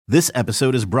This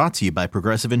episode is brought to you by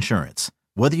Progressive Insurance.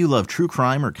 Whether you love true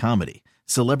crime or comedy,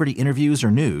 celebrity interviews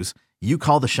or news, you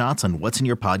call the shots on what's in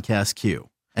your podcast queue.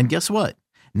 And guess what?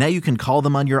 Now you can call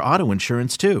them on your auto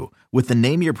insurance too with the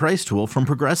Name Your Price tool from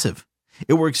Progressive.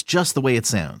 It works just the way it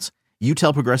sounds. You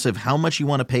tell Progressive how much you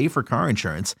want to pay for car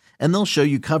insurance, and they'll show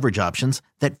you coverage options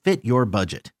that fit your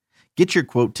budget. Get your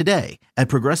quote today at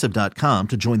Progressive.com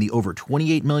to join the over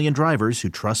 28 million drivers who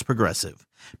trust Progressive.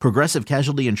 Progressive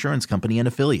Casualty Insurance Company and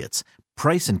Affiliates.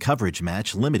 Price and coverage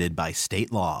match limited by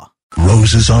state law.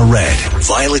 Roses are red,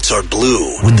 violets are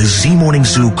blue. When the Z Morning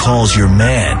Zoo calls your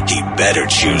man, he better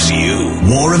choose you.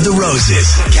 War of the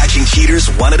Roses, catching cheaters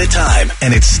one at a time,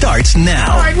 and it starts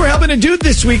now. All right, we're helping a dude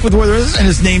this week with War of the Roses, and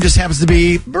his name just happens to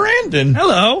be Brandon.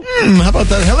 Hello. How about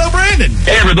that? Hello, Brandon.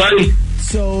 Hey, everybody.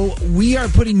 So we are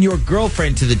putting your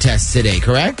girlfriend to the test today,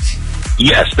 correct?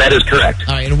 Yes, that is correct.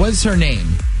 All right, and what's her name?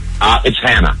 It's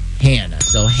Hannah. Hannah.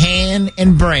 So Han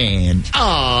and Brand.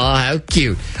 Aw, how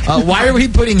cute. Why are we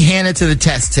putting Hannah to the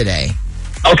test today?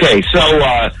 Okay, so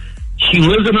she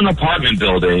lives in an apartment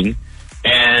building,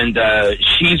 and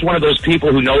she's one of those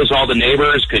people who knows all the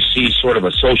neighbors because she's sort of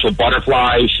a social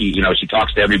butterfly. She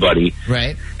talks to everybody.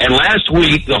 Right. And last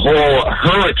week, the whole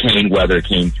hurricane weather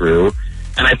came through,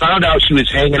 and I found out she was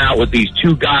hanging out with these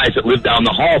two guys that lived down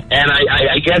the hall, and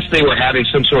I guess they were having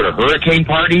some sort of hurricane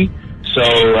party. So,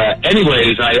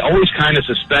 anyways, I always kind of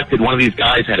suspected one of these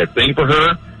guys had a thing for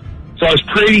her. So I was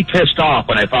pretty pissed off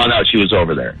when I found out she was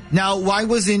over there. Now, why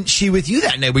wasn't she with you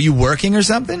that night? Were you working or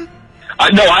something?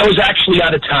 No, I was actually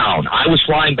out of town. I was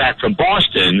flying back from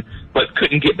Boston, but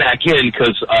couldn't get back in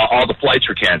because all the flights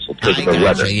were canceled because of the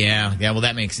weather. Yeah, well,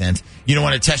 that makes sense. You don't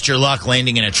want to test your luck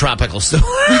landing in a tropical storm.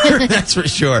 That's for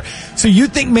sure. So you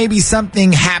think maybe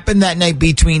something happened that night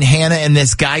between Hannah and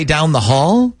this guy down the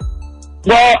hall?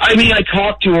 Well, I mean, I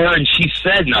talked to her and she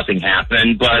said nothing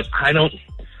happened, but I don't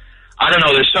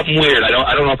know. There's something weird. I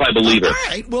don't know if I believe it. All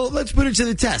right. Well, let's put it to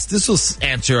the test. This will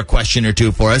answer a question or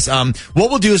two for us.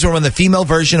 What we'll do is we'll run the female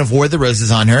version of War of the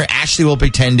Roses on her. Ashley will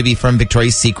pretend to be from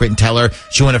Victoria's Secret and tell her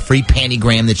she wants a free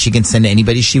pantygram that she can send to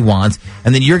anybody she wants.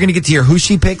 And then you're going to get to hear who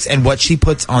she picks and what she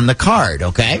puts on the card,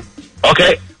 okay?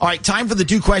 Okay. All right, time for the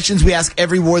two questions we ask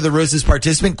every War of the Roses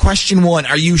participant. Question one,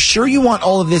 are you sure you want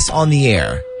all of this on the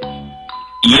air?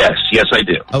 Yes, I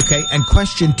do. Okay, and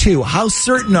question two, how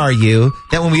certain are you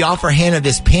that when we offer Hannah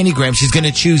this pantygram, she's going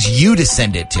to choose you to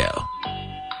send it to?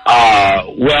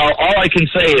 Well, all I can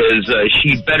say is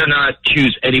she better not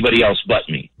choose anybody else but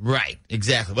me. Right,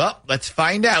 exactly. Well, let's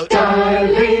find out.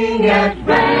 Darling at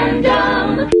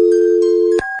random.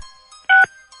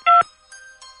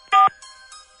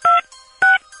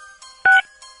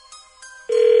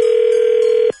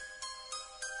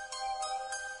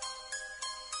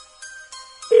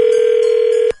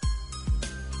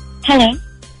 Hello.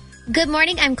 Good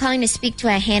morning. I'm calling to speak to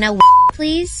a Hannah,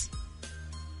 please.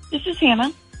 This is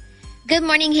Hannah. Good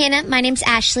morning, Hannah. My name's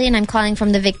Ashley, and I'm calling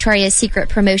from the Victoria's Secret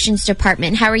Promotions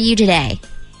Department. How are you today?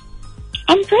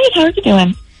 I'm great. How are you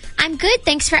doing? I'm good.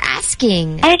 Thanks for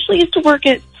asking. I actually used to work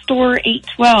at store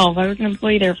 812. I was an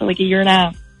employee there for like a year and a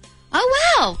half.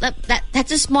 Oh, wow.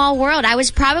 That's a small world. I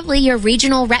was probably your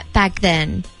regional rep back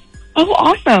then. Oh,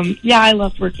 awesome. Yeah, I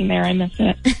loved working there. I miss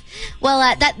it.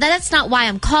 Well, that's not why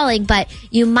I'm calling, but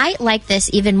you might like this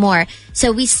even more.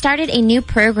 So we started a new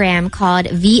program called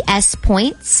VS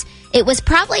Points. It was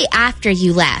probably after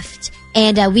you left.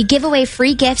 And we give away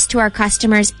free gifts to our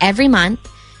customers every month.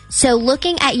 So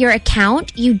looking at your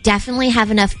account, you definitely have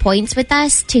enough points with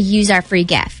us to use our free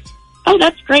gift. Oh,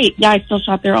 that's great. Yeah, I still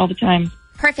shop there all the time.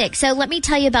 Perfect. So let me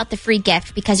tell you about the free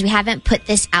gift because we haven't put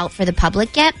this out for the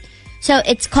public yet. So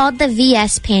it's called the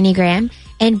VS Pantygram,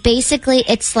 and basically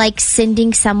it's like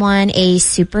sending someone a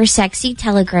super sexy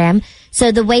telegram.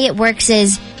 So the way it works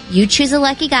is you choose a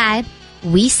lucky guy,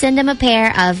 we send him a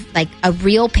pair of, like a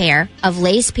real pair of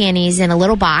lace panties in a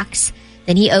little box.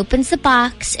 Then he opens the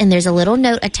box and there's a little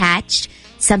note attached,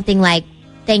 something like,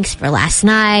 thanks for last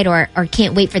night, or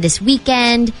can't wait for this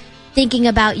weekend, thinking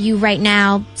about you right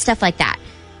now, stuff like that.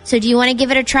 So do you want to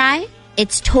give it a try?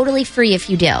 It's totally free if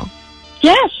you do.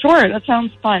 Yeah, sure. That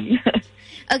sounds fun.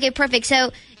 Okay, perfect.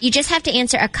 So you just have to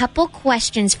answer a couple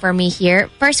questions for me here.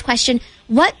 First question,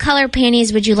 what color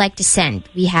panties would you like to send?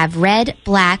 We have red,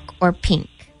 black, or pink.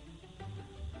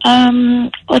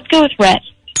 Let's go with red.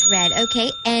 Red,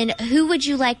 okay. And who would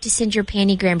you like to send your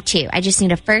pantygram to? I just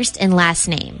need a first and last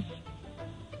name.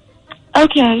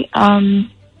 Okay,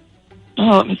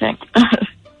 let me think.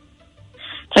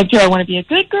 It's like, do I want to be a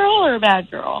good girl or a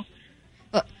bad girl?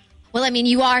 Well, I mean,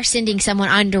 you are sending someone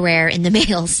underwear in the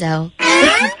mail, so.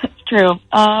 That's true.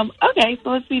 Okay,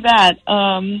 so let's be bad.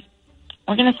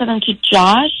 We're going to send them to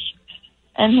Josh.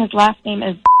 and his last name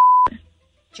is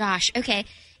Josh, okay.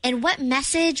 And what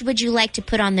message would you like to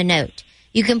put on the note?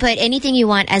 You can put anything you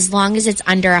want as long as it's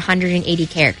under 180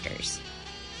 characters.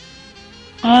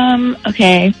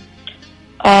 Okay.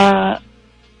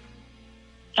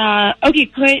 Okay,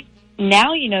 put,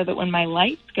 now you know that when my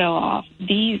lights go off,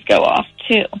 these go off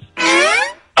too.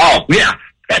 Oh, yeah.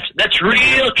 That's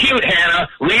real cute, Hannah.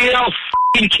 Real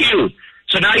f***ing cute.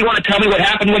 So now you want to tell me what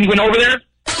happened when you went over there?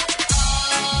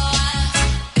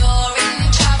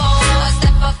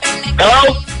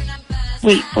 Hello?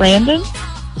 Wait, Brandon?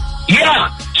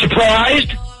 Yeah.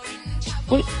 Surprised?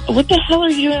 What the hell are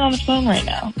you doing on the phone right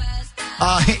now?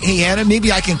 Hey, Hannah,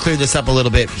 maybe I can clear this up a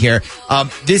little bit here.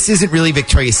 This isn't really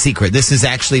Victoria's Secret. This is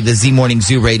actually the Z Morning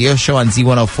Zoo radio show on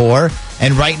Z104.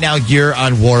 And right now you're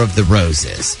on War of the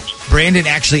Roses. Brandon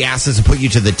actually asked us to put you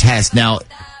to the test. Now,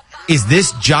 is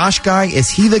this Josh guy? Is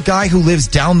he the guy who lives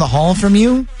down the hall from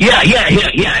you? Yeah.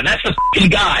 That's the f***ing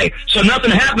guy. So nothing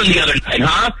happened the other night,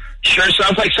 huh? Sure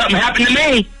sounds like something happened to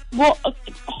me. Well,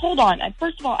 hold on.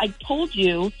 First of all, I told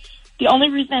you the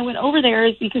only reason I went over there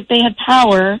is because they had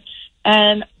power,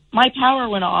 and my power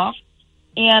went off,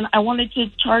 and I wanted to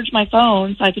charge my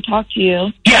phone so I could talk to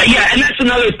you. Yeah, and that's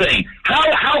another thing.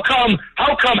 How come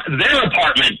their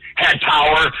apartment had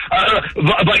power,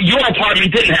 but your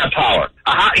apartment didn't have power?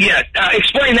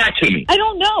 Explain that to me. I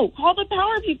don't know. Call the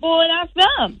power people and ask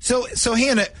them. So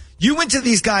Hannah, you went to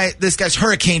this guy's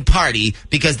hurricane party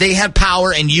because they had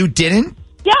power and you didn't?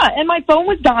 Yeah, and my phone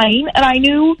was dying, and I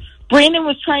knew Brandon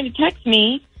was trying to text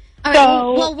me. All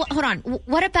right, well, hold on.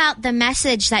 What about the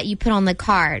message that you put on the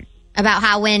card about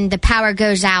how when the power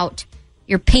goes out,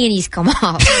 your panties come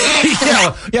off?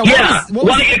 Why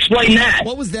don't you explain that?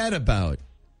 What was that about?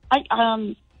 I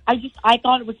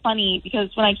thought it was funny because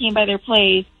when I came by their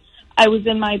place, I was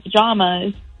in my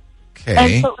pajamas. Okay.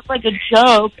 And so it was like a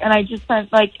joke, and I just sent,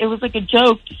 it was like a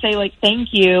joke to say, thank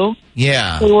you.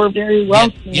 Yeah. They were very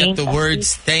welcoming. Yet the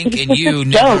words thank and you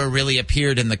never really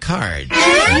appeared in the card.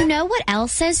 You know what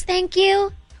else says thank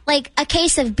you? Like a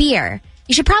case of beer.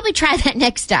 You should probably try that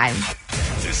next time.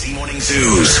 The Z Morning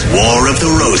Zoo's War of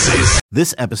the Roses.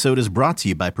 This episode is brought to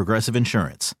you by Progressive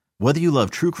Insurance. Whether you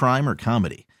love true crime or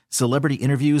comedy, celebrity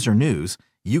interviews or news,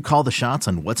 you call the shots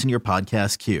on what's in your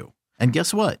podcast queue. And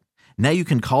guess what? Now you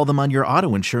can call them on your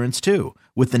auto insurance too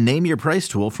with the Name Your Price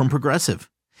tool from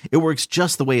Progressive. It works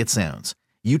just the way it sounds.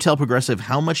 You tell Progressive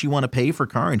how much you want to pay for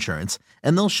car insurance,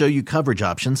 and they'll show you coverage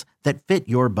options that fit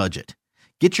your budget.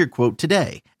 Get your quote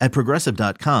today at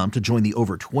Progressive.com to join the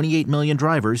over 28 million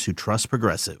drivers who trust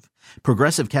Progressive.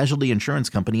 Progressive Casualty Insurance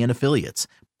Company and Affiliates.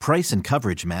 Price and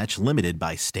coverage match limited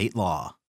by state law.